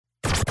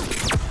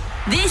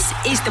This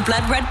is the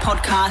Blood Red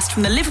podcast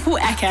from the Liverpool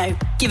Echo,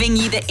 giving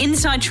you the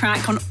inside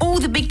track on all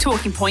the big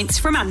talking points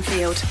from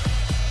Anfield.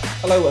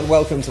 Hello and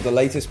welcome to the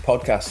latest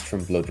podcast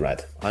from Blood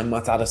Red. I'm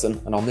Matt Addison,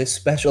 and on this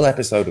special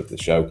episode of the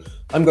show,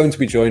 I'm going to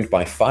be joined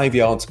by 5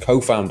 Yards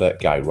co-founder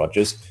Guy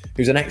Rogers,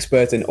 who's an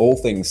expert in all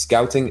things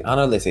scouting,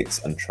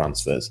 analytics and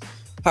transfers.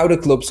 How do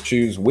clubs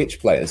choose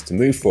which players to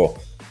move for?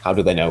 How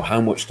do they know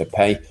how much to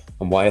pay?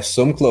 And why are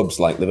some clubs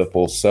like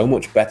Liverpool so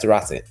much better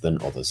at it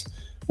than others?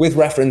 With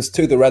reference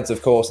to the Reds,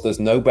 of course, there's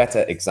no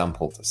better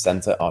example to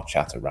centre our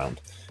chat around.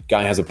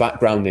 Guy has a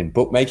background in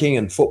bookmaking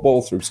and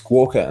football through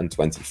Squawka and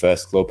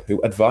 21st Club,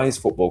 who advise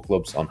football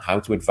clubs on how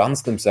to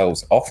advance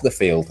themselves off the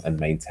field and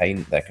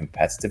maintain their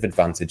competitive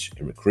advantage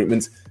in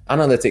recruitment,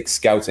 analytics,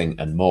 scouting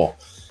and more.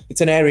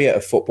 It's an area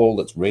of football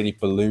that's really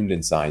ballooned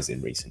in size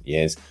in recent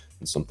years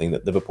and something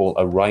that Liverpool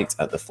are right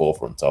at the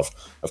forefront of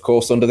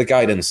course, under the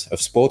guidance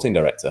of Sporting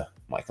Director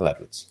Michael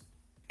Edwards.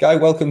 Guy,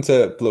 welcome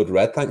to Blood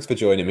Red. Thanks for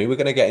joining me. We're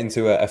going to get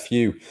into a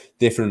few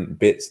different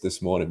bits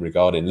this morning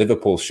regarding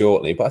Liverpool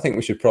shortly, but I think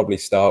we should probably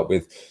start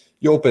with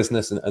your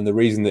business and the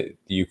reason that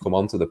you come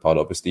onto the pod,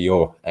 obviously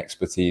your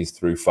expertise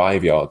through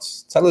 5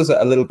 Yards. Tell us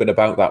a little bit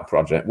about that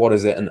project. What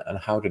is it and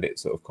how did it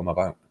sort of come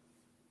about?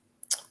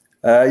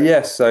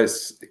 So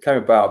it came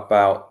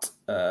about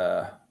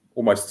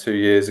almost 2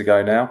 years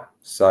ago now.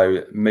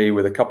 So me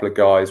with a couple of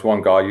guys,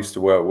 one guy I used to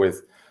work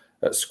with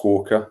at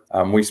Squawka,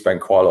 and we spent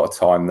quite a lot of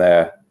time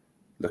there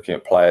looking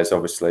at players,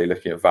 obviously,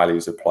 looking at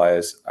values of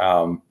players.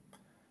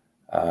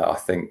 I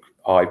think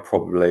I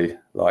probably,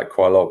 like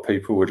quite a lot of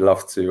people, would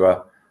love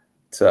to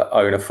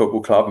own a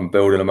football club and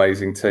build an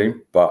amazing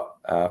team, but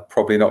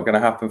probably not going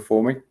to happen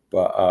for me.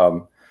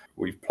 But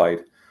we've played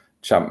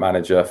champ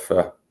manager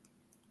for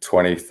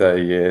 20,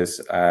 30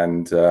 years,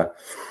 and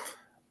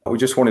we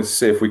just wanted to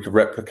see if we could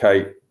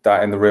replicate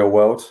that in the real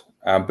world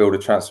and build a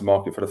transfer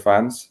market for the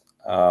fans.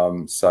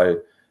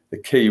 So the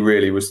key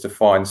really was to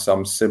find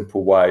some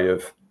simple way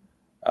of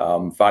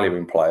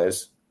valuing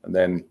players and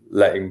then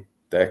letting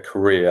their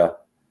career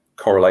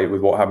correlate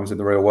with what happens in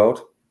the real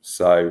world.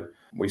 So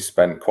we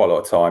spent quite a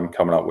lot of time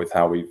coming up with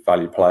how we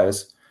value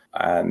players,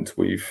 and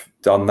we've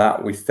done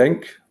that. We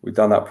think we've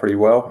done that pretty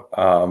well.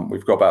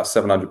 We've got about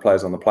 700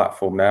 players on the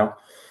platform now,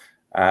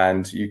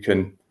 and you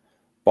can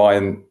buy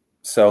and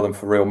sell them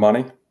for real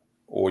money,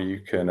 or you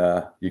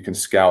can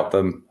scout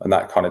them, and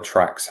that kind of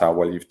tracks how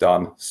well you've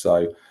done.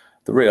 So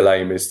the real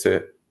aim is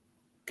to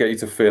get you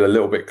to feel a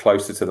little bit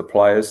closer to the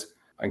players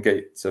and get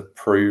you to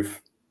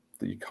prove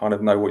that you kind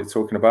of know what you're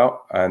talking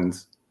about. And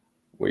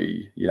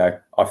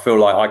I feel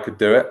like I could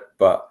do it,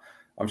 but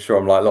I'm sure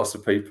I'm like lots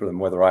of people, and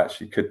whether I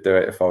actually could do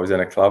it if I was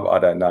in a club, I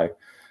don't know.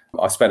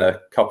 I spent last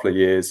couple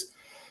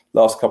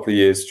of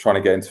years trying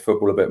to get into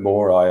football a bit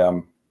more.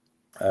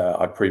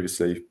 I'd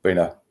previously been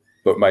a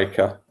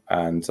bookmaker,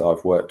 and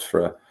I've worked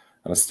and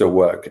I still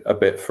work a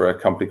bit for a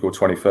company called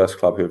 21st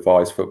Club who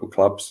advise football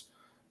clubs.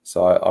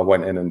 So I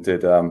went in and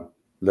did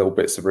little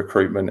bits of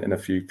recruitment in a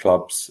few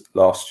clubs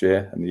last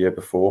year and the year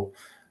before.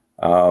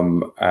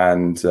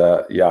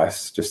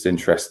 It's just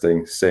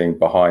interesting seeing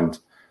behind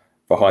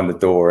the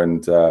door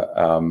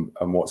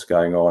and what's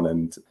going on.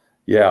 And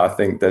I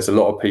think there's a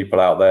lot of people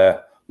out there,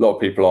 a lot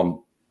of people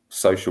on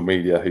social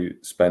media who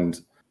spend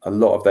a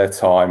lot of their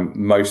time,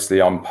 mostly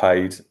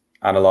unpaid,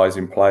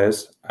 analysing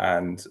players.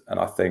 And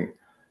I think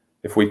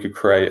if we could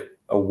create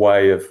a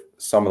way of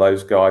some of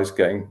those guys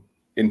getting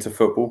into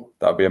football,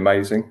 that'd be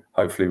amazing.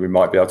 Hopefully we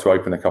might be able to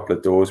open a couple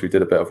of doors. We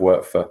did a bit of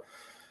work for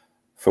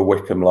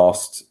Wickham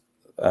last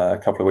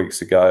couple of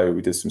weeks ago.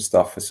 We did some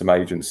stuff for some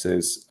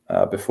agencies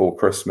before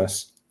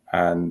Christmas,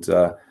 and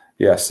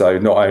so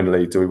not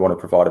only do we want to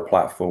provide a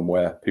platform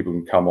where people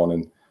can come on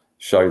and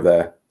show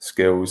their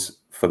skills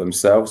for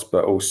themselves,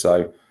 but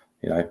also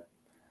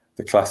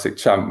the classic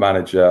champ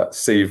manager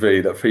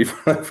CV that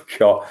people have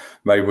got,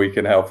 maybe we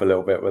can help a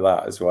little bit with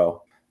that as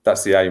well.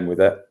 That's the aim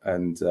with it.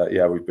 And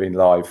we've been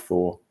live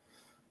for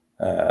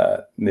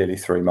nearly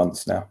 3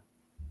 months now.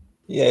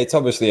 Yeah, it's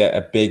obviously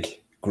a big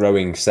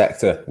growing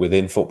sector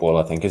within football,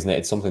 I think, isn't it?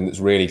 It's something that's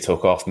really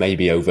took off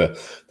maybe over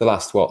the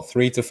last,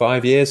 3 to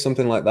 5 years,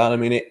 something like that. I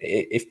mean,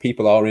 if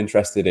people are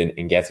interested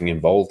in getting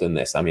involved in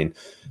this, I mean,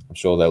 I'm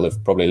sure they'll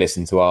have probably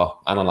listened to our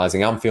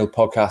Analysing Anfield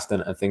podcast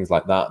and things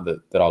like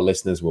that our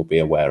listeners will be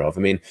aware of.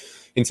 I mean,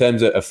 in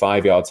terms of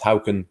 5 Yards, how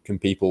can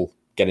people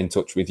get in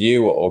touch with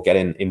you or get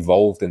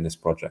involved in this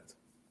project?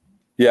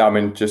 Yeah, I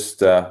mean,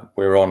 just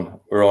we're on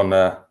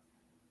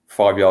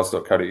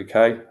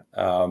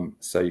 5yards.co.uk,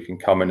 so you can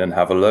come in and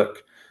have a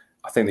look.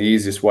 I think the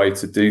easiest way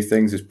to do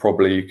things is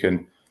probably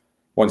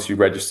once you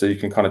register, you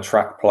can kind of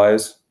track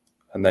players,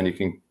 and then you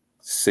can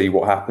see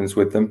what happens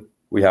with them.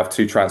 We have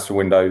 2 transfer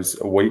windows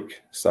a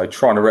week, so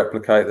trying to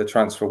replicate the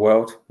transfer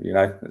world.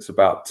 It's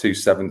about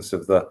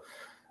 2/7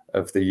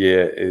 of the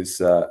year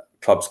is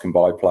clubs can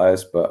buy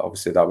players, but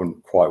obviously that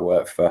wouldn't quite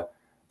work for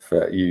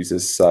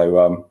users.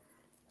 So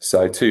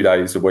 2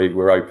 days a week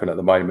we're open at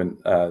the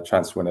moment.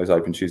 Transfer windows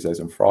open Tuesdays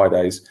and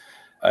Fridays,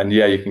 and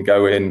you can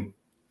go in.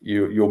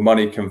 Your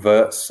money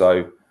converts,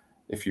 so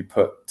if you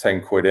put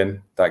 10 quid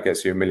in, that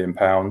gets you £1 million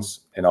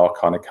in our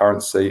kind of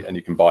currency, and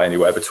you can buy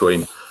anywhere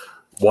between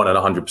 1 and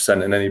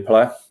 100% in any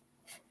player.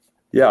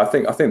 Yeah, I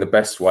think the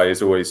best way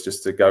is always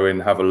just to go in,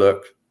 have a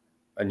look,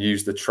 and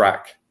use the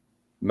track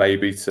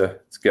maybe to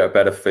get a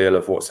better feel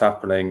of what's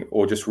happening,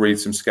 or just read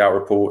some scout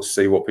reports,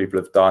 see what people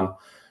have done.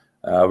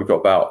 We've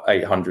got about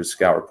 800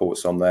 scout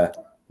reports on there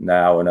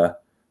now, and a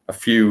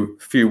few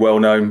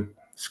well-known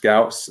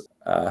scouts,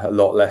 a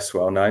lot less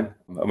well-known.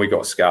 And we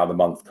got Scout of the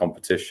Month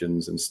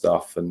competitions and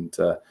stuff. And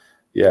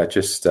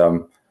there's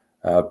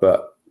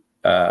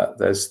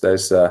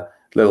a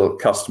little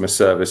customer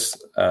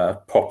service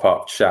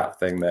pop-up chat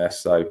thing there.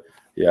 So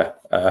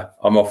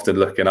I'm often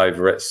looking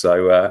over it.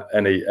 So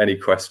any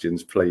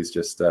questions, please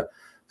just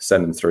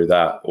send them through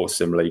that, or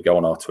similarly go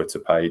on our Twitter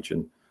page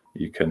and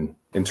you can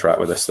interact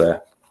with us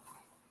there.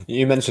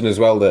 You mentioned as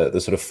well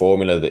the sort of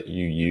formula that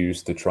you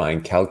use to try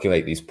and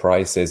calculate these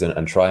prices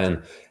and try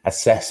and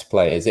assess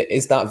players.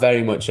 Is that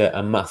very much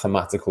a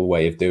mathematical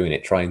way of doing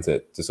it, trying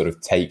to sort of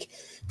take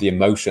the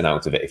emotion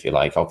out of it, if you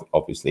like?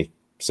 Obviously,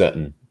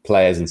 certain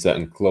players and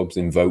certain clubs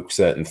invoke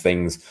certain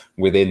things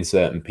within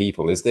certain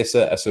people. Is this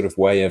a sort of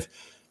way of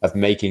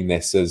making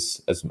this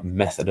as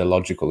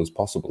methodological as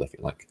possible, if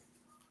you like?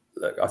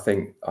 Look, I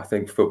think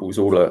football's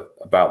all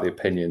about the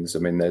opinions. I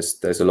mean,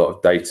 there's a lot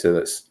of data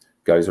that's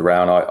goes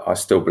around. I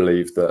still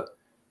believe that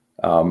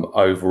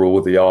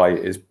overall the eye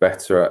is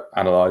better at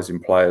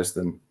analysing players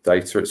than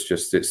data. It's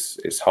just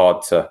it's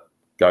hard to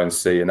go and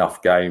see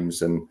enough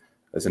games and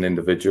as an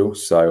individual.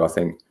 So I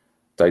think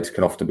data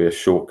can often be a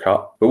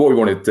shortcut. But what we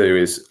want to do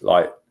is,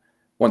 like,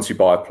 once you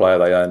buy a player,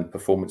 they earn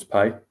performance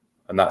pay,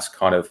 and that's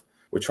kind of,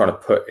 we're trying to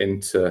put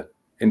into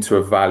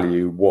a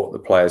value what the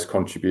players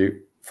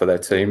contribute for their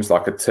teams.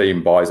 Like, a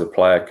team buys a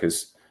player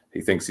because he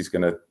thinks he's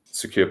going to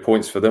secure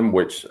points for them,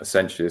 which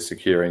essentially is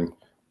securing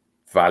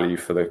value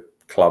for the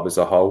club as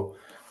a whole.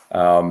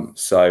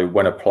 So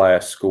when a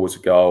player scores a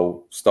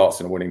goal, starts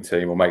in a winning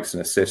team, or makes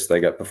an assist, they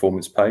get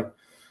performance pay.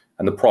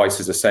 And the price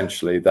is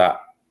essentially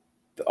that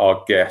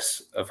our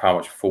guess of how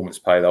much performance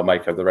pay they'll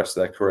make over the rest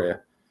of their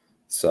career.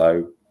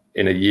 So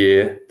in a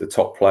year, the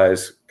top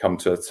players come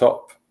to the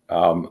top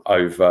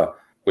over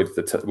with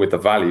the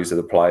values of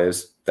the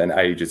players. Then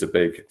age is a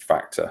big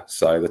factor.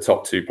 So the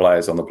top two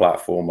players on the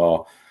platform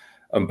are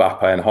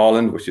Mbappe and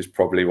Haaland, which is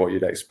probably what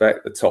you'd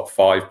expect. The top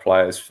 5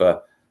 players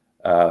for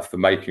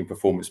making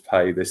performance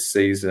pay this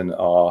season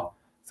are,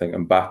 I think,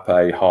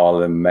 Mbappe,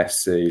 Haaland,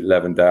 Messi,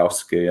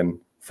 Lewandowski, and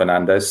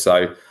Fernandes.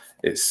 So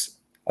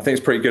I think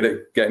it's pretty good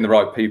at getting the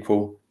right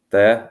people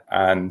there,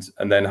 and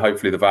then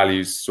hopefully the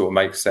values sort of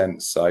make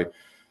sense. So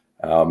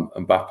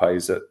Mbappe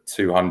is at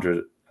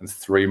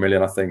 203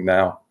 million, I think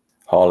now.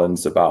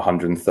 Haaland's about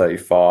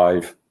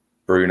 135.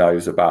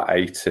 Bruno's about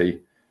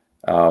 80.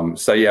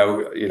 So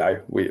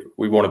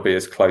we want to be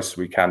as close as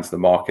we can to the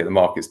market. The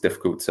market's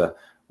difficult to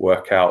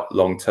work out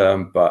long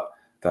term, but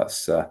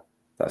that's the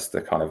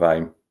kind of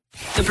aim.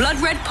 The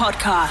Blood Red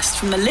Podcast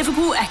from the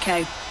Liverpool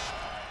Echo.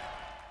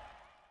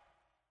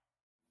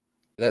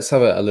 Let's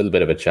have a little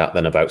bit of a chat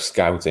then about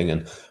scouting,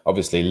 and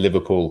obviously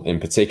Liverpool in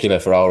particular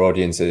for our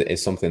audience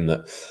is something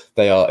that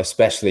they are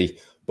especially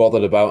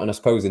bothered about. And I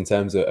suppose in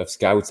terms of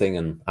scouting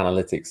and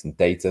analytics and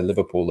data,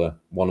 Liverpool are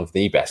one of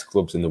the best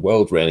clubs in the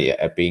world really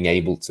at being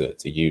able to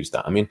use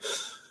that. I mean,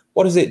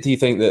 what is it, do you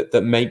think,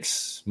 that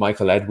makes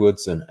Michael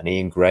Edwards and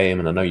Ian Graham,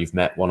 and I know you've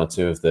met one or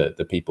two of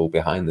the people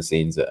behind the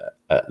scenes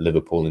at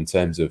Liverpool in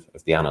terms of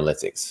the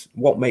analytics,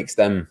 what makes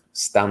them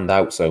stand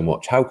out so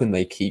much? How can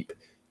they keep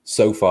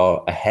so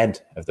far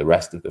ahead of the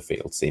rest of the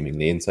field,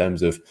 seemingly, in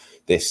terms of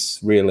this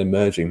real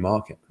emerging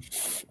market?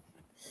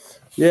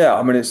 Yeah,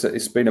 I mean,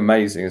 it's been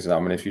amazing, isn't it? I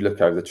mean, if you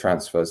look over the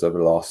transfers over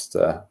the last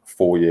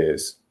 4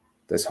 years,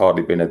 there's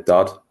hardly been a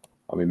dud.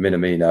 I mean,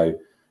 Minamino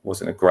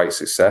wasn't a great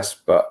success,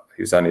 but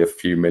he was only a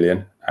few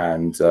million.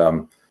 And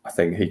I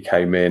think he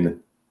came in,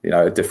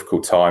 at a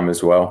difficult time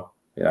as well.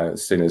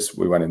 As soon as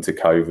we went into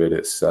COVID,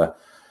 it's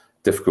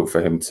difficult for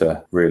him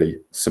to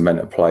really cement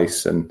a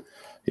place. And,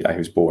 he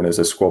was brought in as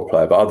a squad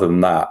player. But other than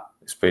that,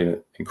 it's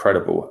been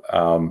incredible.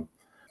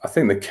 I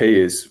think the key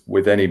is,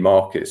 with any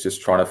market, is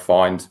just trying to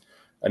find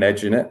an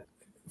edge in it.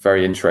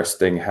 Very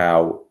interesting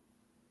how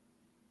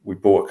we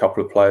bought a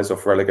couple of players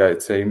off relegated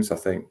teams. I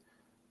think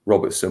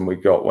Robertson we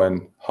got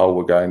when Hull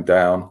were going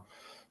down.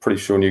 Pretty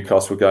sure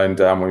Newcastle were going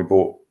down when we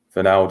bought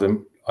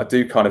Wijnaldum. I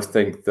do kind of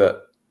think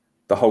that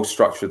the whole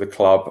structure of the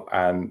club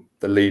and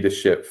the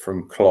leadership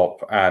from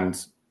Klopp,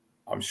 and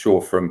I'm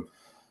sure from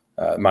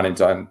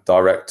managing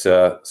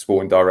director,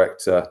 sporting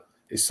director,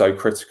 is so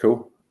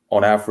critical.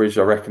 On average,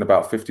 I reckon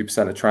about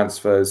 50% of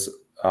transfers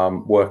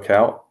work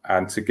out,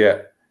 and to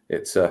get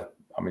it to,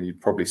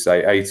 you'd probably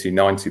say 80,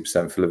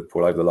 90% for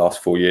Liverpool over the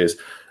last 4 years.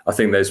 I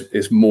think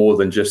it's more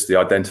than just the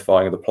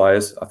identifying of the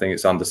players. I think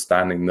it's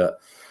understanding that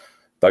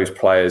those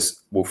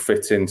players will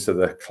fit into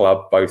the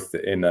club, both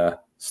in a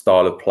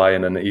style of play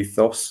and an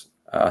ethos.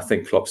 I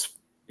think Klopp's,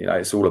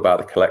 it's all about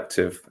the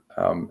collective.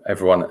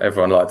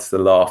 Everyone likes to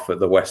laugh at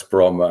the West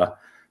Brom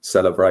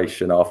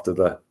celebration after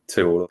the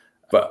 2-2.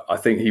 But I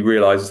think he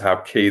realises how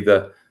key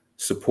the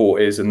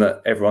support is and that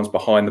everyone's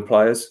behind the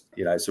players.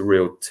 It's a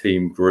real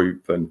team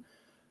group, and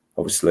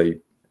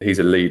obviously he's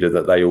a leader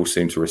that they all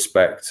seem to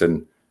respect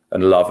and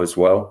love as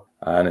well.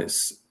 And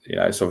it's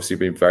obviously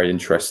been very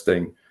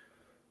interesting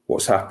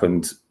what's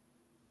happened,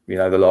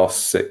 the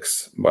last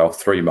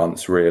 3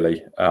 months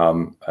really.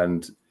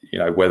 And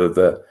whether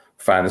the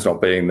fans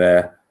not being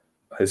there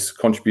has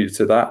contributed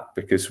to that,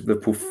 because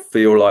Liverpool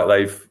feel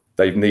like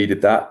they've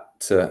needed that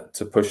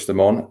to push them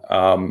on.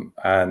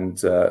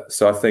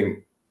 So I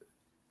think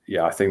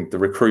the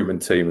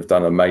recruitment team have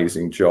done an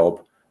amazing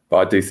job, but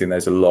I do think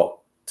there's a lot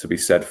to be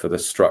said for the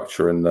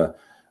structure and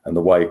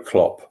the way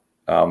Klopp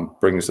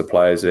brings the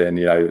players in.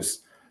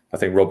 I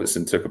think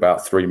Robertson took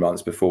about 3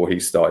 months before he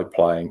started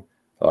playing,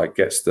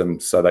 gets them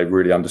so they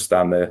really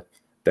understand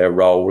their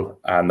role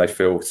and they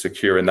feel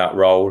secure in that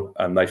role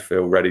and they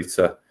feel ready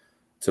to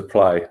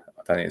play.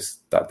 I don't think it's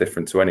that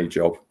different to any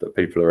job that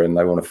people are in.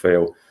 They want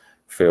to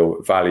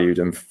feel valued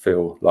and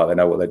feel like they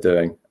know what they're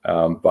doing.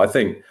 But I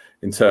think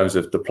in terms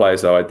of the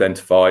players I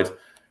identified,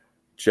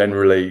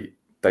 generally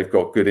they've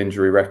got good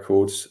injury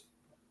records.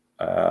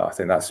 I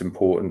think that's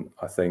important.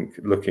 I think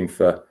looking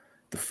for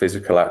the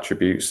physical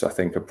attributes, I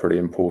think, are pretty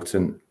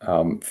important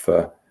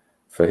for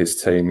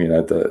his team.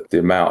 The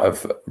amount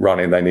of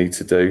running they need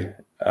to do,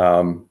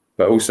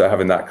 but also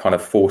having that kind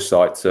of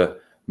foresight to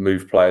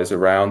move players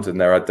around and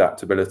their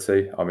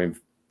adaptability. I mean,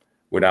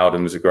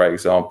 Wijnaldum was a great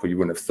example. You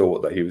wouldn't have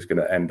thought that he was going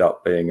to end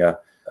up being a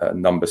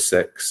number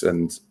 6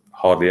 and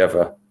hardly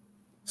ever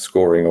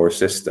scoring or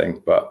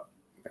assisting, but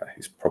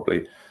he's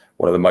probably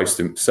one of the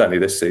most, certainly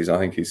this season, I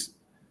think he's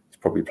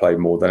probably played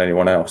more than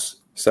anyone else.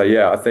 So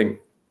I think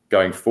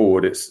going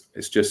forward,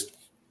 it's just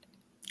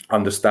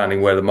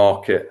understanding where the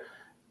market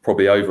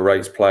probably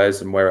overrates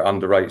players and where it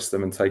underrates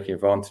them and taking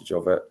advantage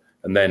of it,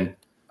 and then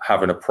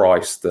having a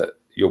price that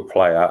you'll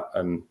play at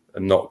and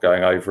not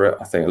going over it.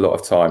 I think a lot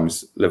of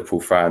times Liverpool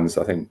fans,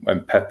 I think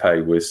when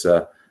Pepe was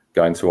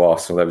going to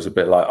Arsenal, there was a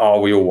bit like,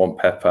 we all want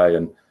Pepe,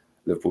 and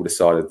Liverpool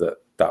decided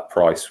that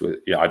price was,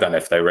 I don't know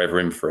if they were ever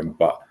in for him,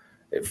 but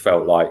it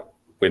felt like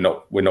we're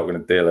not going to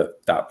deal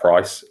at that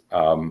price.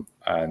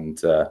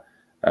 And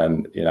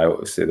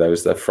obviously there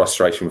was the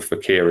frustration with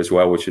Fekir as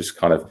well, which is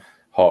kind of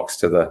harks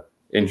to the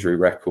injury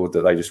record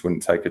that they just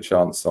wouldn't take a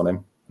chance on him.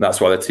 And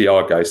that's why the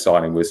Thiago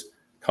signing was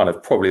kind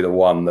of probably the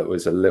one that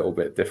was a little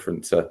bit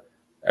different to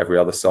every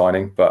other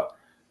signing. But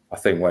I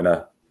think when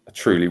a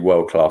truly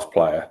world-class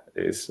player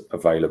is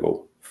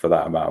available for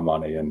that amount of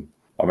money, and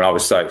I mean, I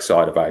was so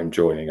excited about him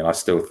joining, and I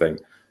still think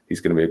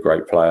he's going to be a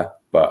great player,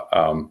 but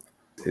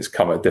it's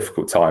come at a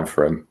difficult time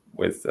for him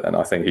and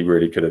I think he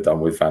really could have done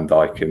with Van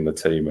Dijk in the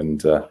team and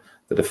the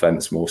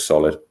defence more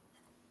solid.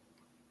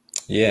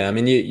 Yeah, I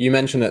mean, you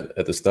mentioned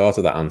at the start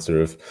of that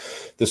answer of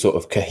the sort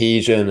of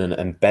cohesion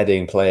and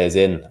bedding players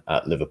in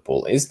at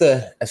Liverpool. Is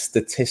there a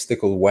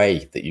statistical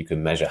way that you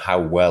can measure how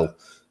well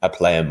a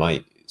player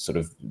might sort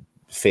of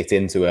fit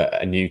into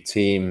a new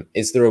team?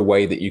 Is there a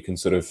way that you can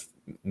sort of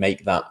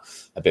make that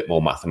a bit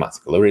more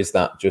mathematical, or is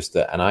that just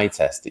an eye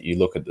test that you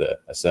look at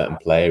a certain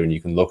player and you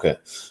can look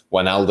at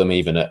Wijnaldum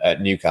even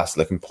at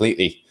Newcastle, a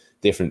completely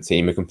different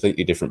team, a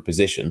completely different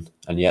position,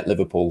 and yet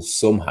Liverpool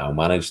somehow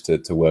managed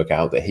to work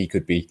out that he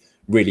could be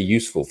really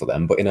useful for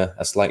them, but in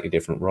a slightly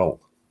different role?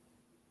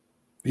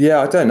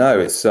 Yeah, I don't know.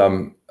 It's I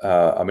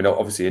mean,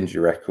 obviously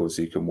injury records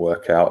you can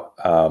work out.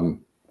 I mean,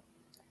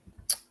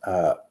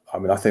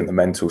 I think the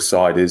mental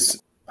side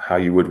is how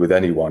you would with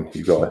anyone.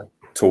 You've got to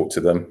talk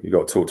to them. You've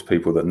got to talk to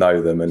people that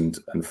know them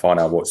and find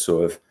out what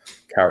sort of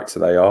character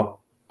they are.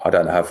 I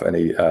don't have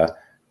any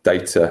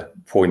data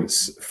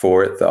points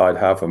for it that I'd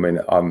have. I mean,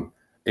 I'm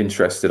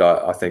interested.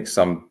 I think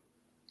some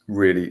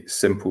really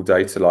simple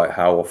data, like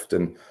how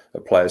often a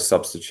player's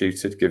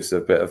substituted, gives a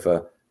bit of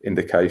a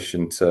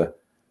indication to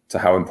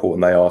how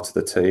important they are to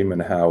the team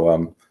and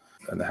how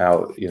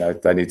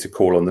they need to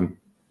call on them.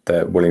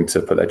 They're willing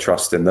to put their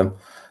trust in them.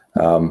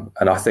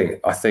 And I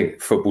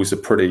think football's a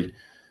pretty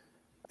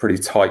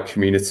tight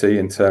community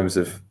in terms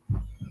of,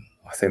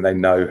 I think they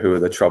know who are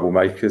the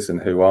troublemakers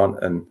and who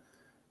aren't. And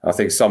I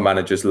think some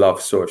managers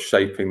love sort of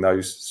shaping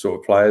those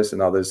sort of players,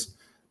 and others,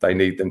 they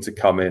need them to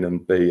come in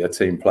and be a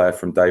team player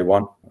from day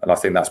one. And I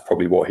think that's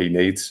probably what he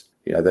needs.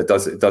 It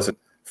doesn't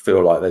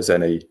feel like there's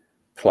any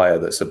player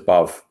that's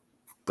above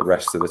the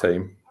rest of the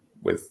team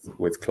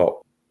with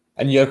Klopp.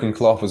 And Jurgen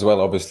Klopp as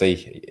well,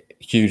 obviously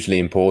hugely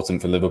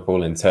important for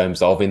Liverpool in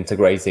terms of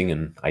integrating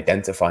and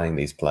identifying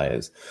these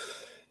players.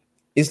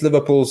 Is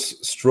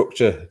Liverpool's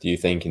structure, do you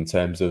think, in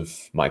terms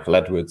of Michael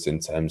Edwards, in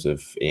terms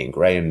of Ian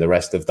Graham, the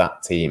rest of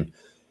that team,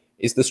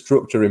 is the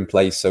structure in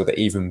place so that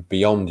even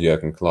beyond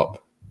Jurgen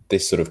Klopp,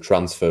 this sort of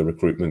transfer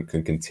recruitment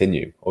can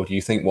continue? Or do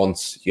you think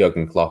once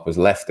Jurgen Klopp has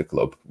left the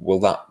club, will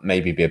that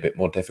maybe be a bit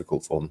more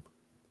difficult for them?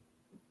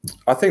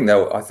 I think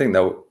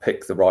they'll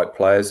pick the right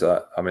players.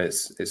 I mean,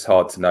 it's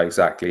hard to know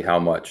exactly how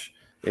much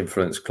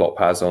influence Klopp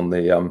has on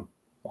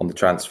the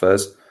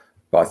transfers,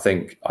 but I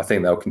think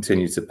they'll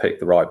continue to pick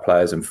the right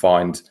players and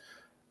find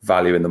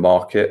value in the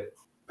market.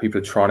 People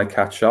are trying to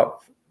catch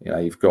up.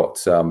 You've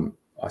got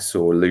I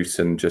saw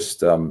Luton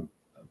just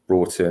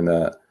brought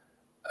in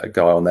a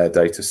guy on their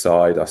data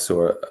side. I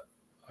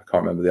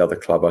can't remember the other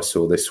club I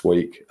saw this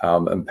week,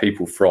 and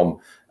people from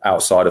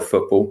outside of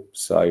football.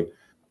 So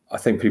I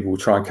think people will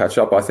try and catch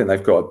up. I think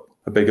they've got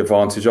a big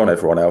advantage on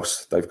everyone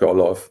else. They've got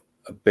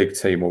a big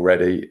team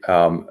already,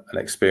 an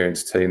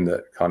experienced team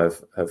that kind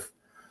of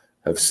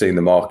have seen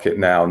the market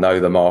now, know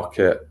the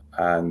market,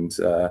 and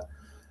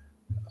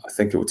I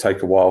think it will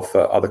take a while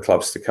for other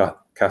clubs to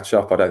catch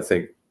up. I don't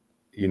think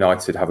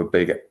United have a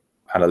big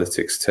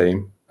analytics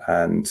team,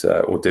 and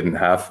or didn't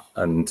have,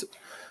 and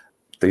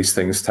these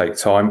things take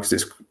time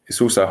because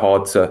it's also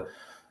hard to,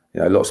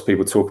 lots of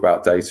people talk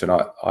about data, and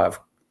I have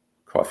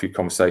quite a few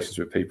conversations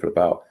with people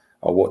about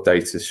what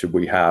data should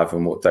we have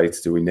and what data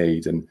do we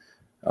need, and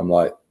I'm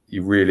like,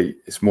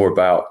 it's more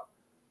about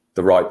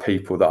the right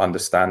people that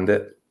understand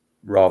it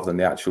rather than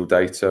the actual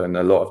data, and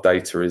a lot of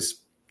data is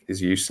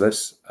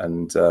useless,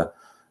 and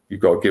you've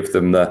got to give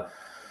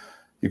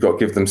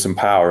them some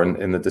power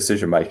in the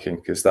decision making,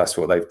 because that's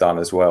what they've done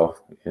as well.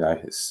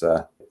 It's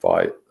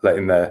by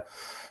letting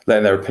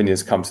their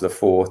opinions come to the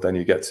fore, then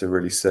you get to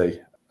really see.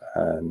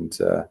 And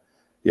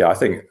I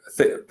think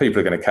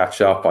people are going to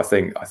catch up. I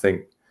think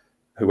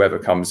whoever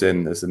comes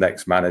in as the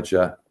next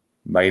manager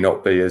may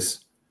not be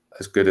as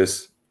good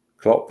as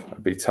Klopp.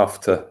 It'd be tough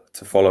to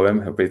follow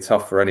him. It'll be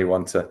tough for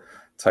anyone to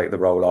take the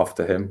role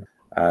after him.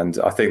 And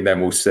I think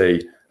then we'll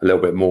see a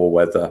little bit more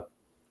whether,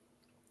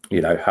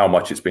 how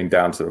much it's been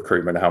down to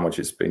recruitment, how much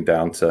it's been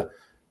down to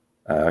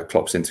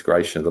Klopp's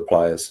integration of the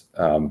players,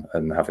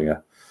 and having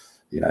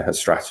a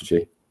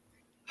strategy.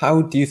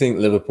 How do you think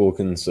Liverpool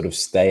can sort of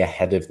stay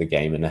ahead of the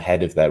game and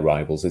ahead of their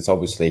rivals? It's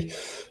obviously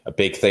a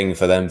big thing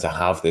for them to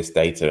have this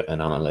data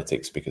and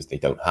analytics because they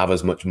don't have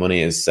as much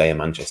money as, say, a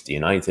Manchester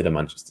United, a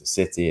Manchester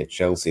City, a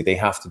Chelsea. They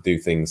have to do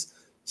things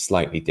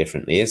slightly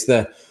differently. Is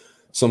there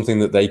something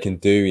that they can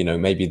do,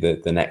 maybe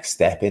the next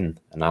step in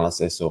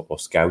analysis or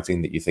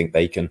scouting that you think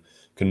they can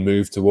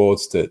move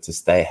towards to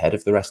stay ahead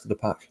of the rest of the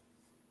pack?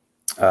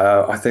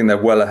 I think they're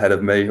well ahead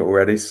of me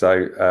already,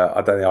 so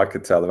I don't think I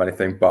could tell them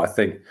anything. But I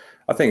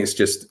think it's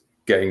just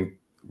getting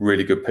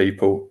really good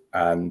people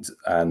and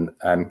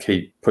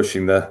keep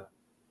pushing the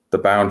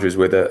boundaries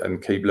with it,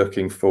 and keep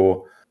looking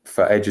for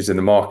edges in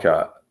the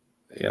market.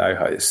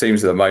 It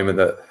seems at the moment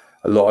that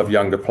a lot of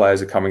younger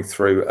players are coming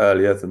through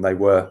earlier than they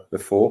were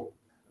before.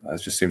 It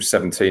just seems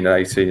 17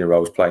 and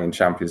 18-year-olds playing in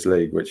Champions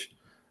League, which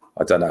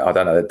I don't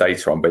know the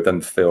data on, but it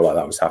doesn't feel like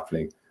that was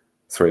happening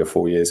 3 or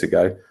 4 years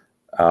ago.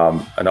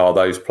 And are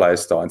those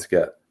players starting to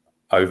get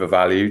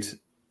overvalued?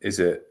 Is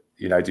it,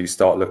 do you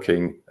start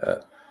looking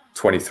at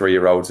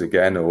 23-year-olds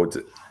again? Or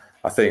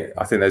I think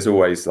there's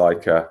always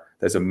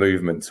there's a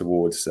movement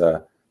towards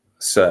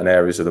certain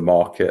areas of the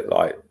market.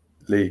 Like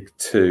League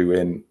 2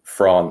 in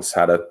France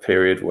had a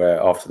period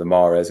where after the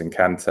Mahrez and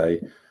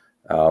Kante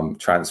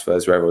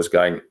transfers, where everyone was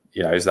going,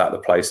 is that the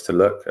place to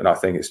look? And I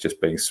think it's just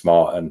being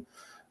smart and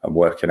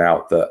working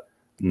out that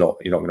you're not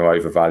going to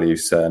overvalue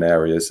certain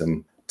areas,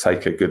 and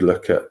take a good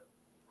look at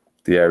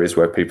the areas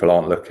where people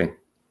aren't looking.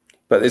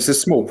 But it's a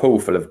small pool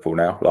for Liverpool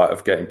now,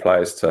 of getting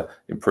players to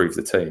improve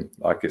the team.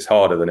 It's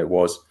harder than it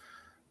was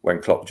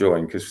when Klopp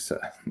joined, because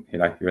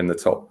you're in the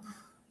top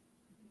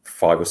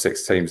 5 or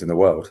 6 teams in the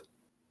world.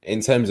 In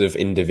terms of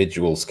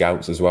individual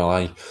scouts as well,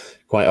 I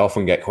quite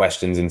often get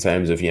questions in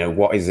terms of,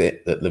 what is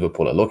it that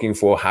Liverpool are looking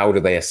for? How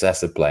do they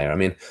assess a player? I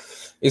mean,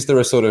 is there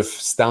a sort of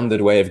standard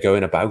way of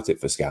going about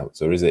it for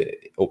scouts, or is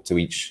it up to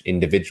each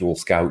individual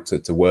scout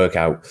to work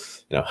out,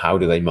 how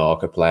do they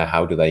mark a player?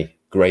 How do they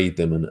grade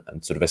them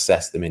and sort of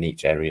assess them in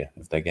each area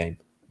of their game?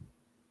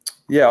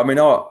 Yeah, I mean,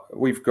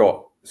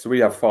 we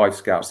have 5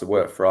 scouts that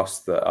work for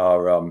us that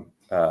are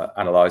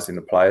analysing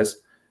the players,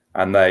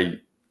 and a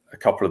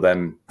couple of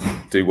them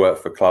do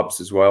work for clubs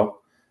as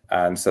well.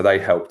 And so they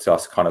helped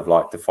us kind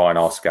of define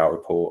our scout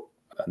report,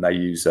 and they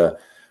use a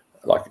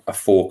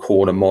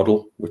 4-corner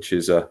model, which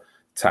is a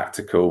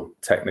tactical,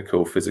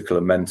 technical, physical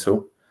and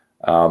mental.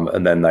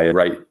 And then they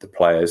rate the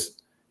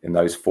players in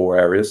those 4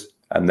 areas,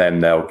 and then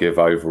they'll give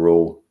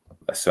overall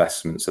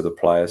assessments of the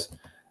players.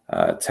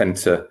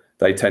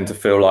 They tend to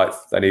feel like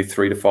they need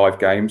 3 to 5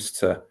 games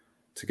to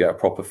get a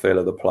proper feel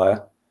of the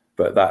player.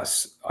 But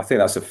I think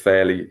that's a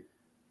fairly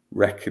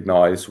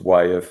recognised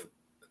way of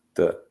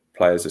that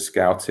players are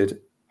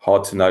scouted.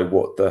 Hard to know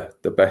what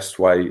the best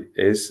way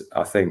is.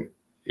 I think,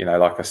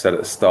 like I said at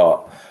the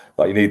start,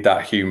 you need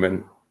that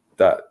human,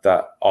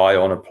 that eye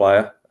on a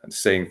player, and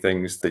seeing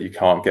things that you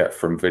can't get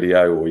from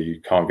video or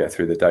you can't get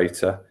through the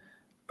data.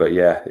 But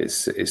yeah,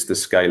 it's the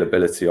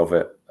scalability of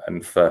it.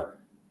 And for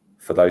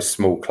those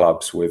small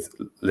clubs with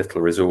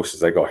little resources,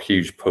 they've got a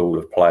huge pool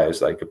of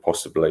players that could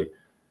possibly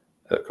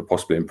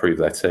improve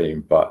their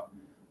team. But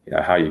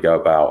how you go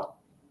about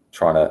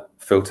trying to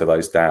filter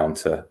those down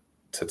to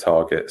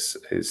targets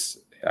is,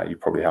 you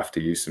probably have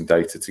to use some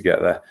data to get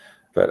there.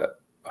 But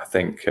I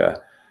think a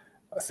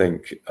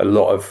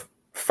lot of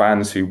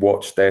fans who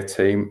watch their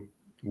team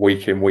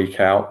week in, week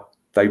out,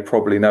 they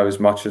probably know as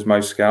much as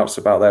most scouts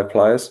about their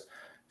players.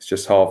 It's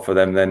just hard for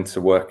them then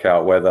to work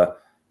out whether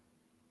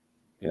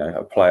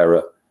a player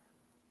at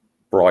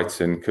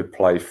Brighton could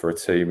play for a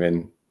team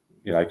in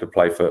could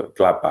play for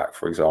Gladbach,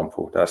 for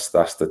example. That's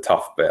the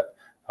tough bit.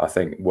 I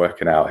think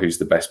working out who's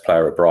the best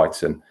player at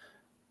Brighton,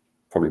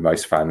 probably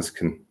most fans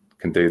can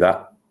do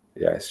that.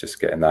 Yeah, it's just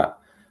getting that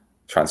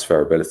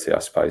transferability, I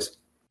suppose.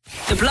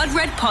 The Blood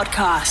Red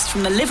Podcast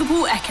from the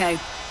Liverpool Echo.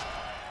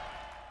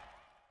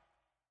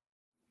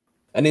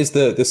 And is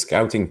the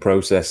scouting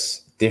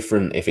process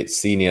different if it's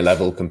senior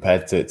level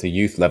compared to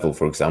youth level,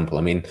 for example?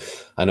 I mean,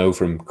 I know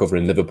from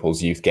covering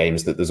Liverpool's youth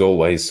games that there's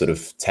always sort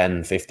of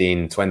 10,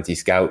 15, 20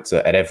 scouts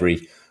at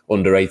every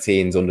under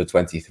 18s, under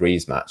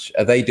 23s match.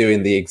 Are they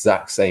doing the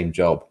exact same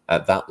job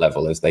at that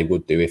level as they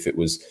would do if it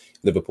was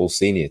Liverpool's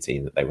senior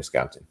team that they were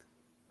scouting?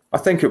 I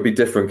think it'll be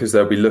different because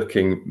they'll be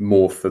looking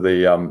more for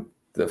the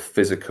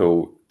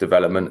physical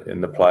development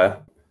in the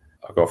player.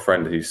 I've got a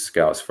friend who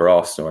scouts for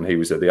Arsenal, and he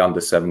was at the under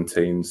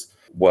 17s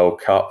World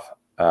Cup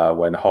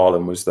when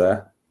Haaland was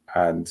there.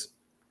 And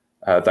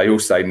they all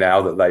say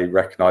now that they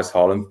recognise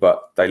Haaland,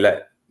 but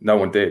no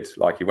one did.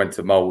 Like, he went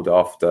to Mould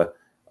after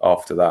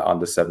that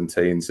under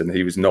 17s, and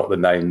he was not the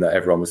name that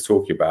everyone was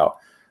talking about.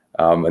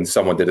 And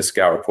someone did a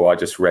scout report I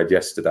just read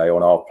yesterday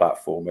on our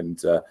platform,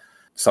 and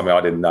something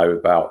I didn't know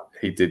about.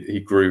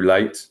 He grew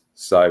late,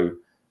 so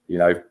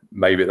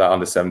maybe at that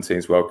under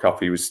 17s World Cup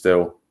he was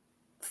still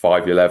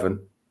 5'11",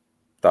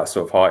 that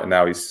sort of height, and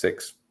now he's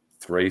 6'3",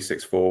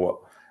 6'4",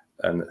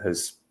 and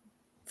has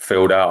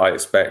filled out, I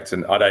expect.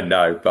 And I don't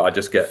know, but I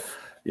just get,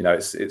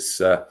 it's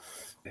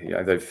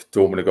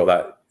Dortmund have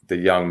got the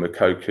young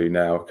Moukoko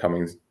now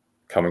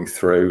coming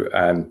through,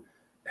 and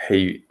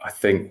he, I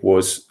think,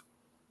 was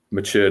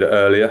matured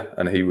earlier,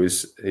 and he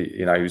was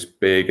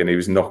big, and he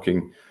was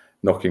knocking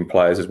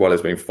players as well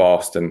as being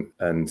fast and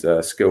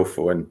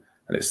skillful, and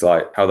it's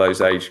like how those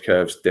age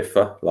curves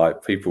differ.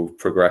 Like, people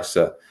progress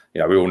at,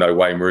 we all know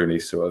Wayne Rooney,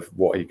 sort of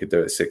what he could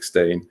do at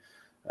 16,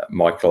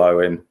 Michael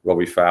Owen,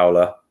 Robbie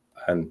Fowler,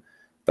 and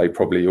they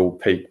probably all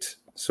peaked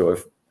sort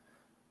of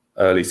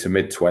early to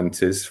mid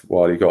 20s,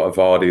 while you got a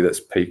Vardy that's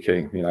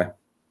peaking,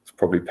 it's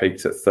probably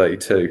peaked at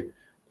 32.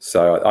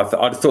 So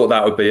I thought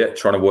that would be it,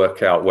 trying to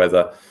work out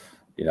whether,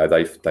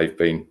 they've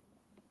been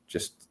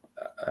just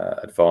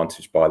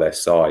advantaged by their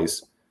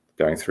size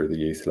going through the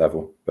youth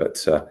level.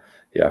 But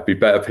it'd be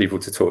better people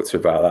to talk to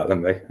about that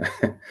than me.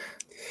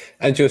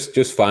 And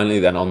just finally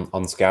then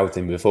on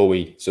scouting, before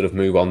we sort of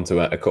move on to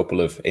a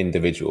couple of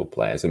individual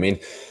players. I mean,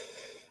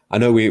 I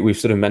know we've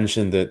sort of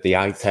mentioned the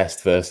eye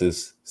test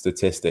versus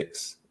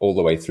statistics all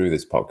the way through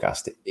this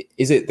podcast.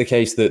 Is it the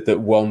case that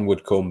one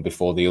would come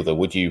before the other?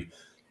 Would you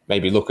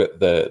maybe look at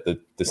the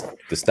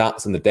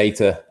stats and the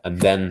data and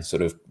then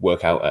sort of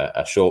work out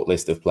a short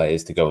list of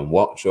players to go and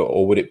watch,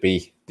 or would it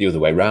be the other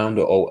way around,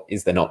 or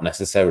is there not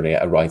necessarily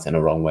a right and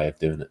a wrong way of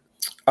doing it?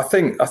 I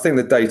think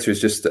the data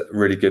is just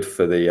really good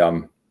for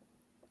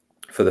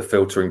the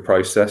filtering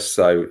process.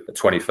 So a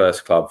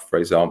 21st Club, for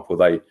example,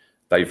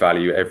 they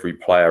value every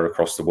player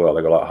across the world.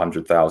 They've got like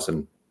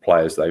 100,000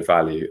 players they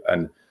value,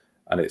 and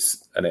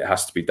it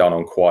has to be done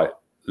on quite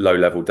low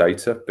level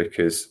data,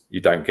 because you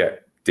don't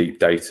get deep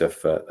data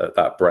for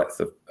that breadth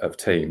of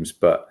teams.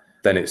 But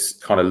then it's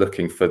kind of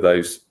looking for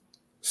those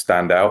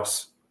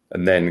standouts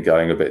and then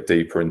going a bit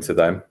deeper into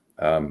them,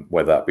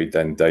 whether that be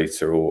then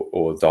data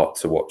or dot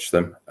to watch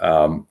them.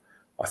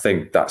 I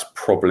think that's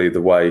probably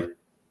the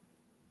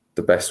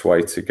best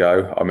way to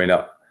go. I mean,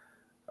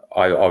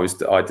 I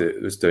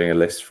was doing a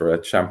list for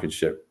a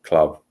Championship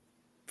club,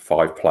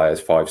 5 players,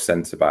 5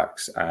 centre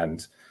backs,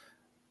 and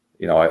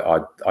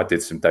I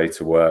did some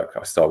data work.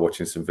 I started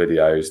watching some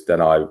videos.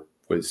 Then I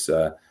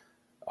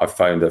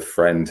phoned a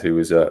friend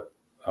who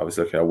I was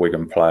looking at a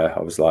Wigan player.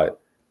 I was like,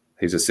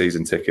 he's a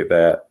season ticket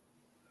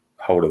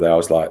holder there. I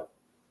was like,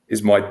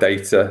 is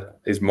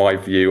my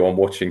view on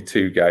watching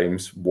 2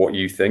 games what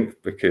you think?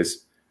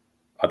 Because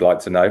I'd like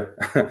to know,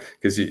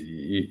 because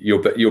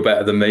you're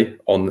better than me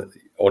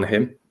on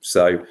him.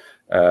 So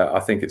I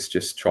think it's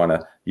just trying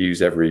to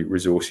use every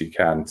resource you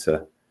can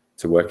to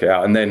work it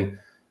out. And then,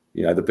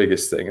 the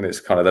biggest thing, and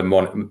it's kind of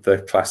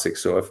the classic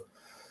sort of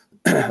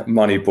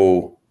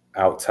Moneyball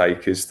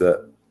outtake, is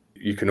that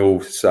you can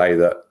all say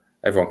that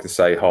everyone can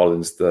say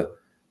Haaland's the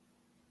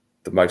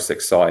most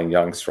exciting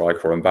young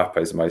striker, or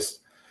Mbappe's the most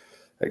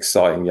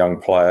exciting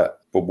young player,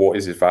 but what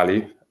is his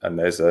value? And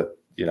there's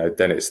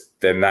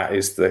then that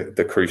is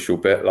the crucial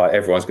bit. Like,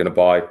 everyone's going to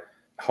buy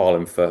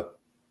Haaland for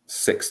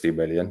 60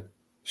 million.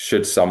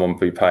 Should someone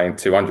be paying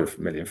 200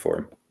 million for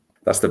him?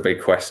 That's the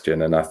big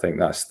question, and I think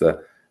that's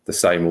the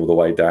same all the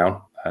way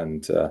down.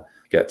 And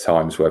get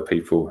times where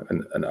people,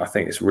 and I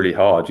think it's really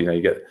hard.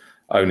 You get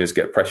owners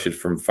get pressured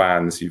from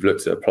fans. You've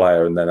looked at a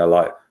player and then are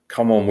like,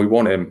 "Come on, we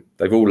want him."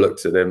 They've all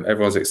looked at him.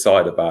 Everyone's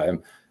excited about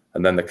him,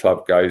 and then the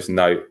club goes,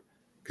 "No,"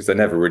 because they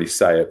never really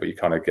say it, but you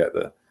kind of get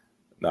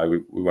no,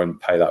 we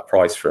won't pay that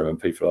price for him. And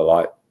people are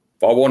like,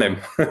 "But I want him."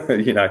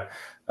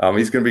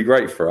 He's going to be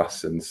great for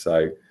us. And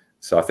so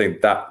I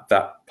think that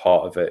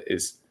part of it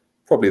is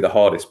probably the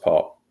hardest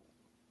part.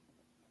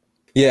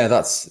 Yeah,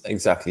 that's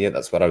exactly it.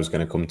 That's what I was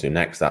going to come to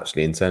next,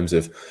 actually, in terms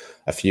of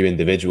a few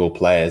individual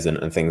players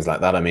and things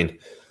like that. I mean,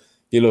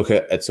 you look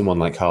at someone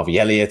like Harvey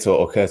Elliott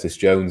or Curtis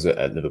Jones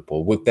at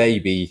Liverpool, would they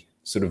be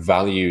sort of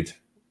valued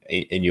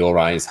in your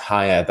eyes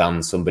higher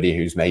than somebody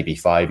who's maybe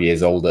 5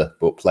 years older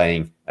but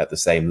playing at the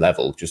same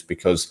level, just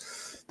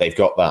because they've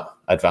got that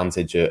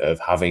advantage of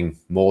having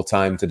more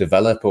time to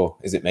develop? Or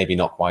is it maybe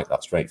not quite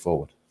that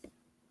straightforward?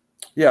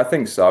 Yeah, I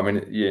think so. I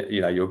mean,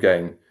 you're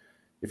getting,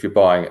 if you're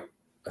buying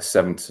a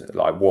 70,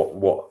 like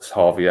what's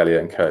Harvey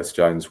Elliott and Curtis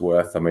Jones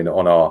worth? I mean,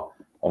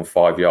 on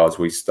 5 yards,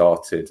 we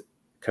started,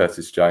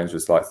 Curtis Jones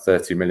was like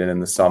 30 million in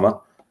the summer.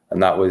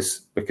 And that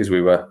was because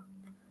we were,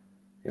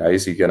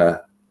 is he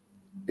gonna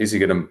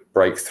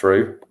break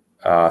through?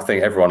 I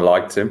think everyone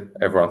liked him.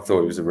 Everyone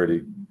thought he was a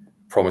really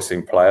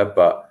promising player,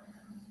 but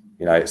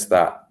it's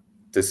that,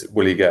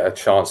 will he get a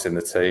chance in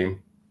the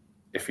team?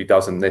 If he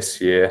doesn't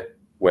this year,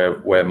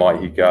 where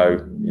might he go?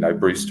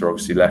 Brewster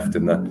obviously left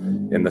in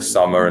the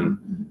summer,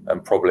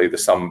 and probably the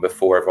summer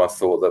before, everyone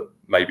thought that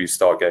maybe he'd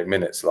start getting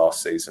minutes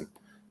last season.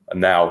 And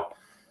now,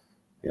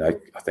 I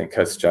think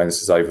Curtis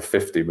Jones is over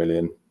 50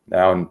 million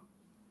now, and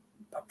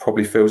that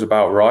probably feels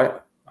about right.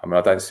 I mean,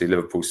 I don't see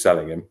Liverpool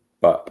selling him,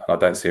 but I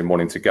don't see him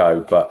wanting to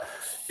go. But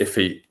if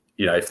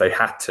they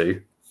had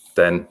to,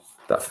 then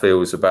that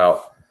feels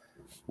about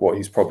what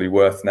he's probably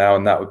worth now,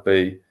 and that would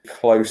be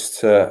close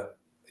to,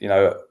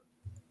 a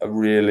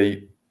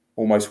really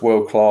almost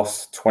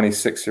world-class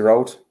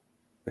 26-year-old,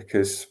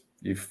 because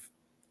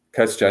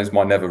Curtis Jones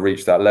might never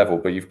reach that level,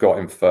 but you've got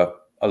him for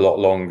a lot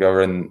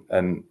longer,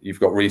 and you've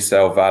got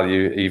resale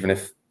value even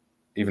if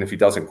he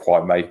doesn't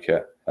quite make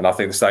it. And I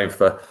think the same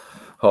for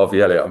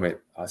Harvey Elliott. I mean,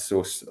 I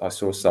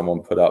saw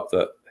someone put up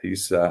that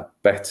he's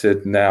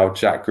bettered now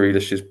Jack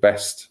Grealish's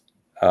best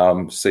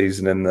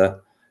season in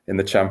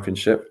the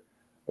Championship,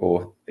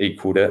 or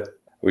equaled it.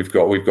 We've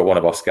got one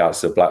of our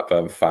scouts, a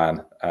Blackburn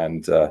fan,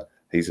 and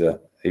he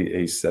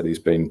said he's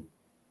been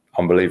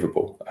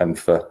unbelievable. And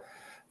for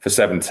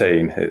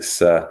 17,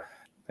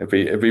 it'd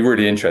be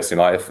really interesting.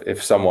 Like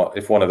if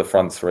one of the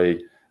front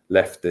three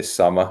left this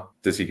summer,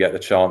 does he get the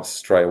chance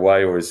straight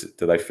away, or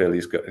do they feel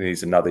he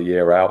needs another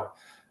year out?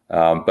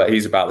 But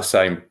he's about the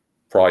same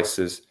price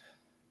as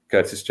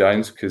Curtis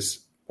Jones,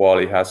 because while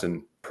he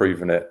hasn't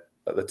proven it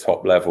at the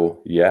top level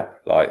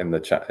yet, like in the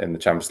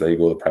Champions League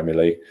or the Premier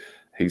League,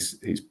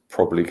 he's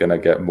probably going to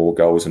get more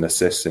goals and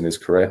assists in his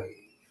career.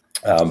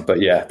 But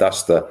yeah,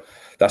 that's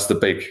the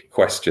big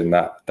question,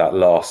 that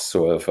last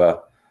sort of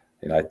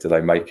do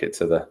they make it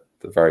to the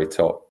very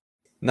top?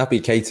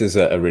 Naby Keita's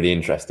a really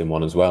interesting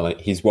one as well.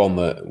 He's one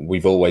that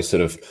we've always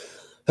sort of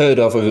heard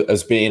of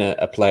as being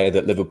a player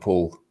that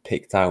Liverpool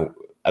picked out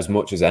as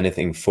much as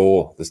anything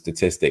for the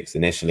statistics.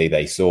 Initially,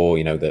 they saw,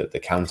 the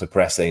counter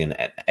pressing,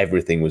 and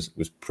everything was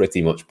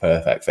pretty much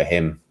perfect for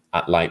him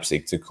at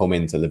Leipzig to come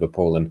into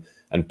Liverpool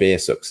and be a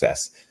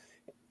success.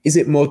 Is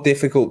it more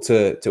difficult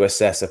to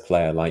assess a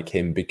player like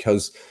him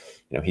because,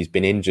 he's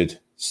been injured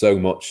so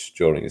much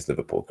during his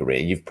Liverpool career?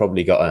 You've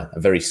probably got a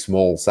very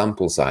small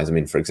sample size. I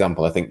mean, for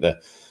example, I think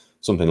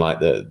something like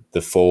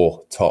the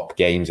 4 top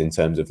games in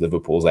terms of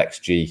Liverpool's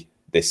XG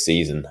this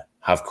season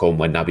have come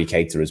when Naby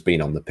Keita has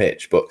been on the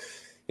pitch. But,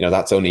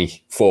 that's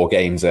only 4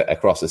 games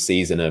across a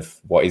season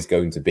of what is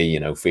going to be,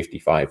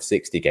 55,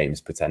 60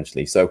 games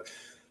potentially. So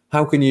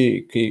how can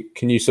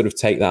you sort of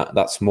take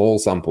that small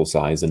sample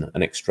size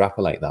and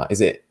extrapolate that?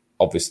 Is it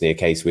obviously a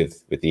case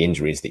with the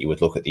injuries that you would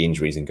look at the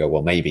injuries and go,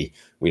 well, maybe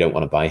we don't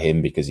want to buy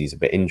him because he's a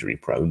bit injury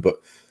prone? But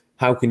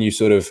how can you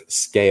sort of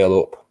scale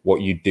up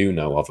what you do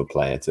know of a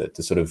player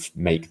to sort of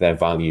make their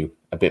value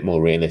a bit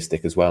more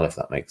realistic as well, if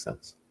that makes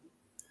sense?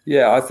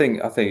 Yeah, I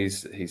think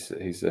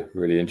he's a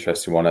really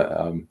interesting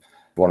one.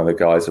 One of the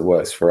guys that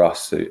works for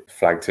us who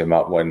flagged him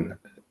up when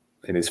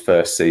in his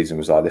first season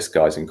was like, this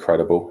guy's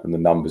incredible, and the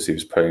numbers he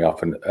was putting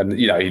up, and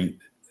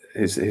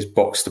his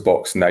box to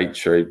box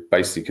nature, he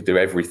basically could do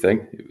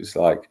everything. It was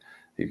like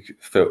he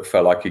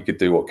felt like he could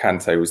do what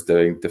Kante was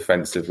doing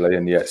defensively,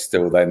 and yet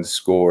still then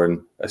score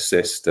and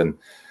assist and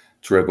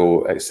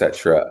dribble,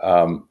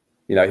 etc.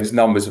 His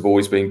numbers have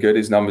always been good.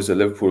 His numbers at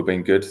Liverpool have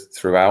been good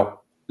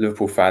throughout.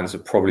 Liverpool fans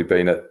have probably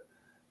been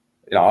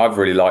I've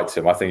really liked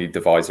him. I think he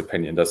divides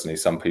opinion, doesn't he?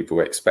 Some people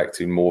were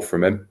expecting more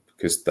from him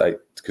because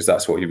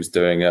that's what he was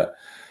doing at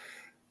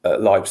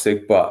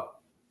Leipzig, but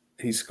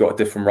he's got a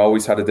different role.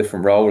 He's had a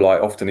different role.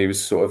 Like often he was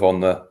sort of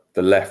on the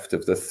left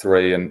of the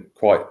three and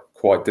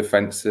quite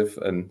defensive.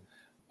 And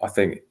I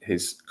think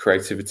his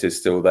creativity is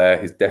still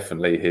there. He's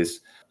definitely his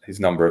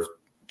number of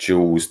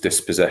duels,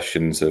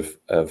 dispossessions of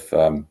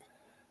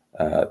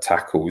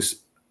tackles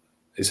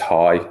is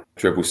high.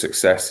 Dribble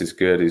success is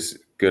good. He's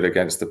good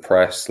against the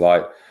press.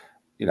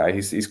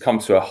 He's come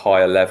to a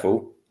higher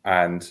level,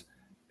 and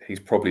he's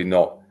probably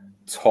not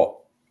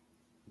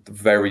the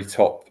very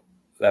top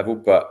level,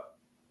 but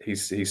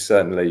he's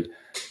certainly,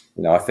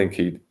 I think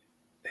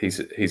he's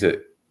a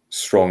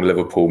strong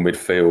Liverpool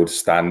midfield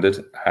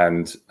standard,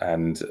 and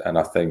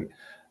I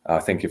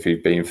think if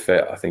he'd been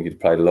fit, I think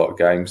he'd played a lot of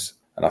games,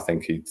 and I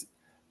think he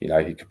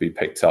could be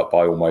picked up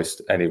by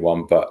almost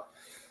anyone. But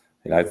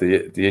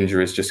the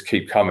injuries just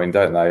keep coming,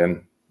 don't they?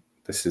 And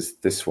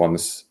this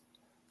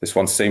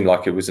one seemed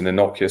like it was an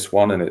innocuous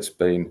one, and it's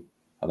been,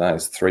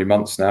 it's 3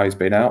 months now he's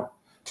been out.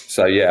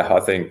 So yeah, I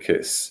think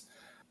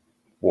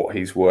what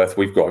he's worth.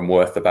 We've got him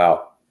worth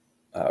about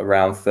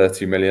around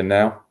 30 million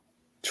now.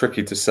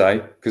 Tricky to say,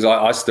 because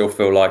I still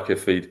feel like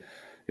if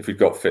he'd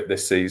got fit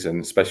this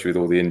season, especially with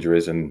all the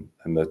injuries and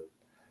the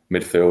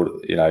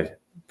midfield,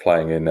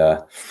 playing in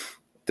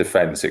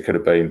defence, it could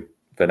have been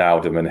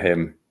Wijnaldum and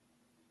him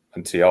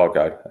and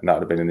Thiago, and that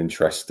would have been an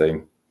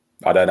interesting.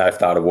 I don't know if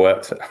that would have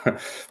worked,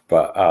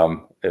 but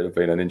it would have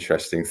been an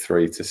interesting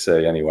three to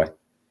see anyway.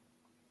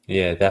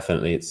 Yeah,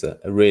 definitely. It's a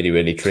really,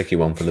 really tricky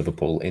one for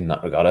Liverpool in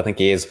that regard. I think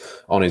he is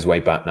on his way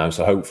back now,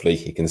 so hopefully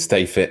he can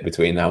stay fit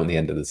between now and the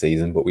end of the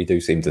season. But we do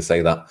seem to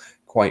say that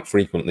quite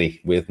frequently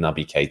with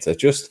Naby Keita.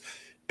 Just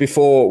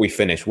before we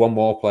finish, one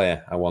more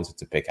player I wanted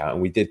to pick out,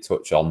 and we did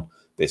touch on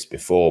this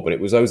before, but it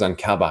was Ozan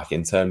Kabak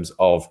in terms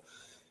of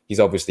he's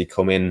obviously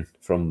come in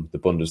from the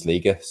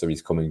Bundesliga, so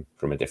he's coming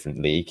from a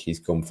different league. He's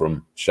come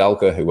from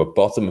Schalke, who were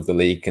bottom of the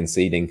league,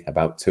 conceding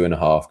about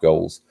 2.5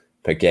 goals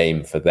per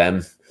game for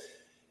them.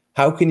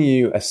 How can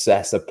you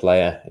assess a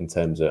player in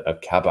terms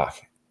of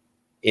Kabak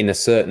in a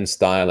certain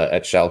style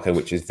at Schalke,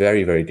 which is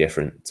very, very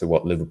different to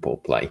what Liverpool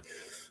play?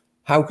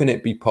 How can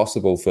it be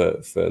possible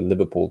for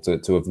Liverpool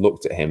to have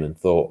looked at him and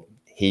thought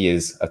he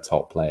is a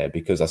top player?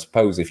 Because I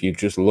suppose if you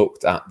just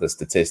looked at the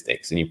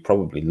statistics, and you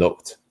probably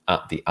looked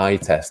at the eye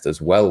test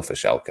as well for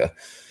Schalke,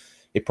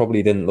 it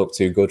probably didn't look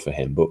too good for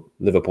him. But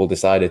Liverpool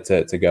decided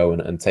to go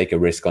and take a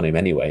risk on him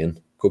anyway,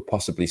 and could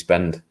possibly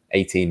spend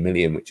 18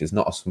 million, which is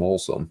not a small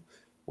sum,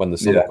 when the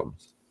summer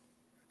comes.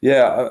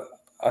 Yeah,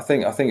 I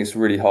think it's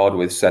really hard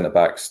with centre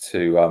backs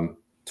to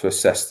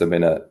assess them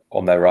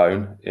on their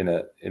own in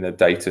a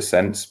data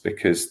sense,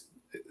 because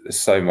there's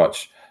so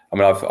much. I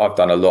mean, I've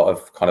done a lot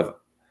of kind of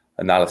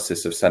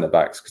analysis of centre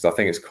backs, because I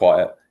think it's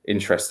quite an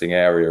interesting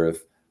area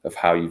of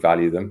how you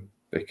value them.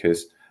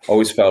 Because I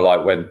always felt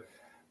like when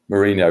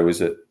Mourinho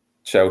was at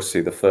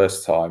Chelsea the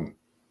first time,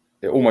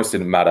 it almost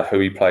didn't matter who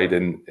he played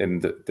in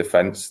the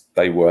defence.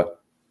 They were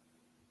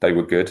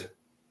good,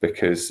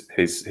 because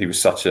it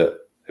was such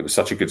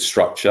a good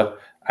structure,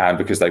 and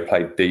because they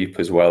played deep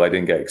as well, they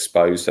didn't get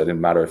exposed, so it didn't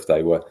matter if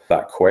they were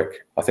that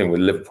quick. I think with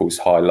Liverpool's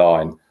high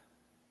line,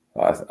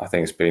 I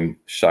think it's been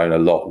shown a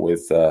lot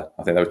with,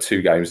 I think there were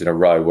 2 games in a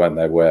row, weren't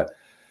there, where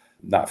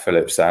Nat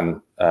Phillips and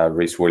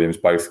Reece Williams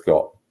both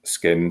got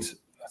skinned.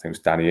 I think it was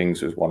Danny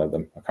Ings was one of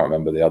them. I can't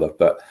remember the other.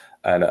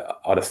 And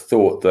I'd have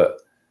thought that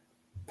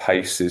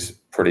pace is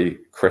pretty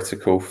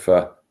critical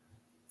for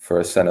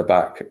a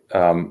centre-back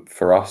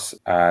for us.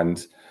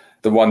 And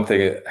the one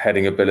thing,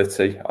 heading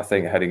ability, I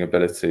think heading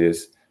ability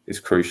is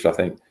crucial. I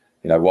think,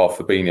 while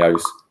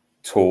Fabinho's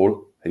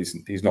tall,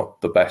 he's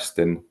not the best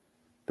in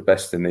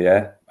the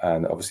air,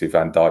 and obviously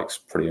Van Dijk's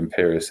pretty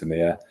imperious in the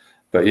air.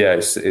 But yeah,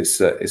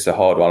 it's a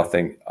hard one.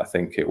 I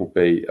think it will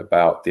be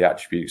about the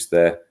attributes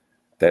they're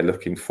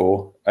looking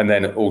for, and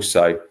then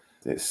also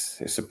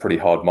it's a pretty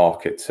hard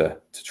market to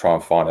try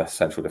and find a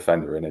central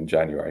defender in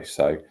January.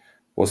 So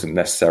wasn't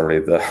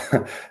necessarily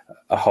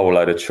a whole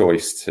load of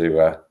choice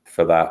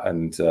for that,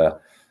 and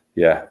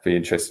be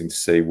interesting to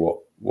see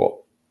what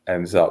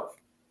ends up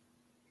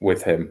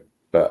with him.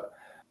 But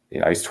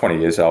he's 20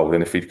 years old,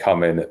 and if he'd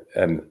come in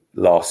and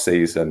last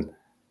season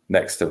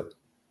next to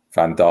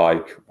Van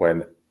Dijk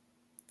when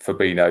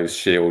Fabinho's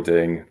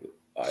shielding,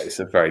 it's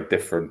a very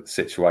different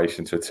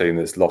situation to a team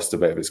that's lost a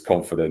bit of its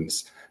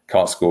confidence,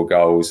 can't score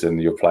goals,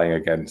 and you're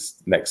playing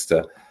next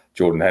to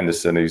Jordan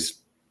Henderson, who's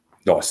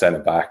not a centre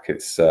back.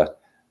 It's I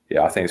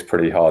think it's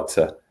pretty hard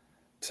to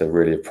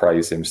really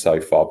appraise him so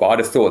far. But I'd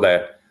have thought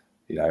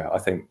I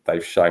think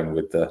they've shown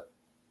with the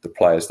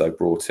players they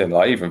brought in,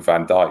 like even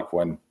Van Dijk,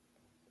 when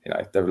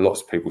there were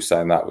lots of people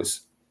saying that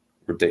was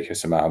a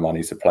ridiculous amount of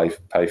money to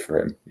pay for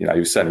him.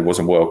 He certainly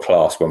wasn't world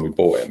class when we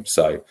bought him.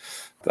 So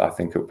I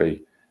think it'll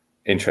be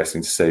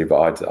interesting to see.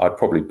 But I'd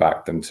probably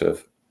back them to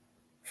have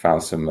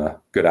found some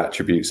good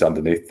attributes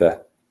underneath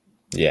there.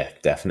 Yeah,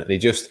 definitely.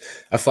 Just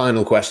a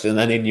final question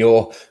then. In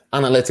your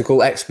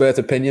analytical expert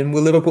opinion,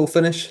 will Liverpool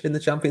finish in the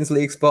Champions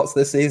League spots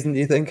this season, do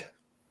you think?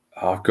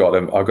 I've got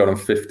them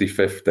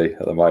 50-50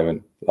 at the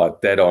moment,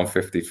 like dead on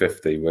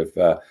 50-50 with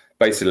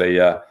basically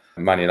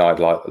Man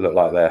United look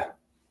like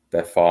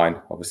they're fine.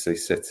 Obviously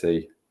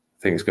City,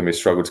 I think it's going to be a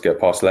struggle to get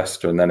past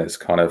Leicester, and then it's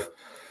kind of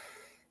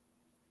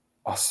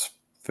us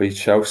v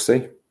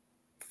Chelsea.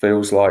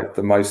 Feels like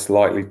the most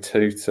likely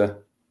two to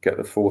get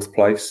the 4th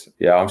place.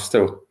 Yeah, I'm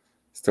still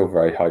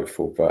very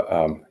hopeful, but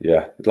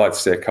I'd like to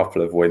see a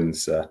couple of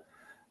wins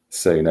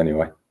soon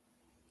anyway.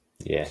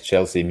 Yeah,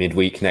 Chelsea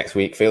midweek next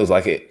week feels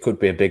like it could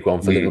be a big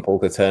one for Liverpool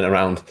to turn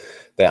around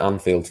their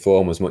Anfield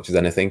form as much as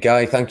anything.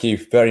 Guy, thank you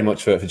very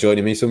much for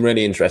joining me. Some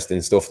really interesting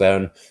stuff there,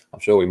 and I'm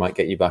sure we might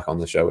get you back on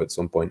the show at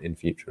some point in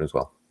future as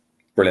well.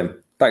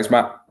 Brilliant. Thanks,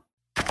 Matt.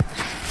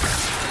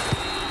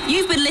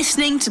 You've been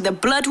listening to the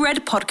Blood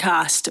Red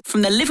podcast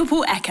from the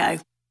Liverpool Echo.